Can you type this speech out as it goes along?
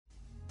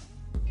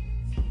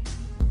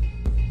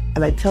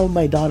And I tell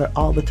my daughter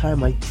all the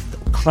time, like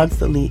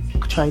constantly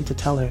trying to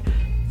tell her,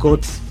 go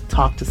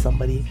talk to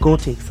somebody, go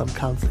take some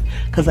counseling,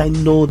 because I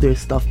know there's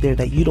stuff there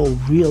that you don't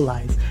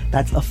realize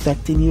that's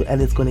affecting you,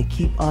 and it's going to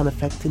keep on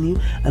affecting you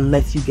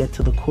unless you get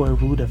to the core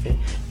root of it.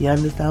 You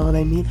understand what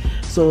I mean?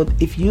 So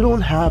if you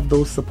don't have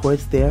those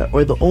supports there,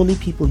 or the only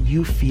people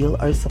you feel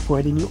are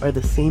supporting you are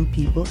the same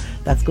people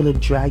that's going to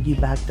drag you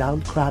back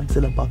down, crabs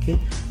in a bucket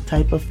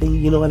type of thing,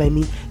 you know what I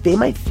mean? They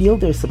might feel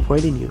they're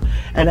supporting you,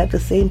 and at the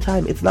same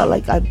time, it's not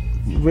like I'm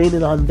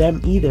raining on them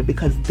either,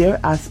 because their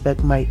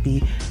aspect might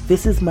be,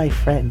 this is my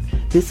friend,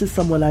 this is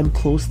someone I'm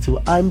close to,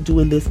 I'm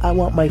doing this, I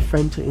want my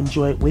friend to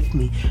enjoy it with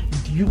me.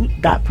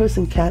 That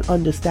person can't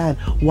understand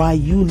why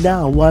you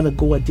now want to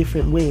go a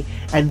different way,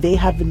 and they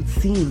haven't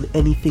seen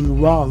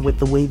anything wrong with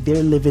the way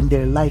they're living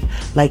their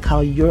life, like how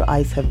your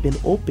eyes have been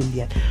opened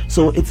yet.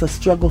 So it's a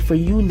struggle for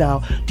you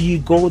now. Do you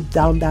go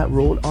down that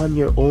road on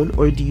your own,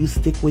 or do you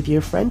stick with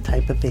your friend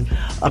type of thing?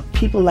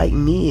 People like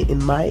me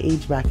in my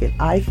age bracket,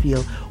 I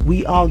feel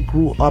we all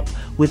grew up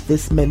with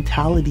this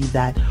mentality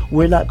that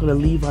we're not going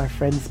to leave our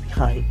friends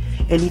behind.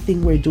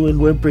 Anything we're doing,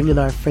 we're bringing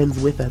our friends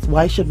with us.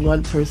 Why should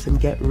one person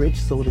get rich,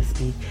 so to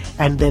speak,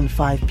 and then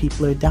 5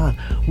 people are down?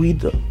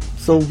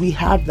 So we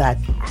have that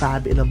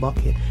crab in a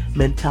bucket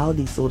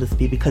mentality, so to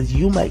speak, because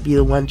you might be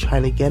the one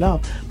trying to get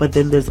up, but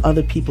then there's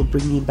other people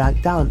bringing you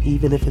back down,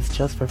 even if it's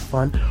just for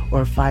fun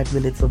or 5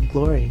 minutes of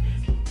glory.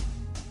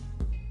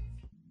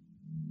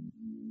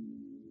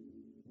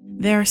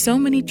 There are so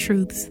many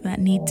truths that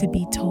need to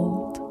be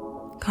told.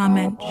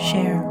 Comment,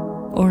 share,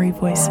 Ori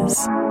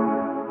Voices.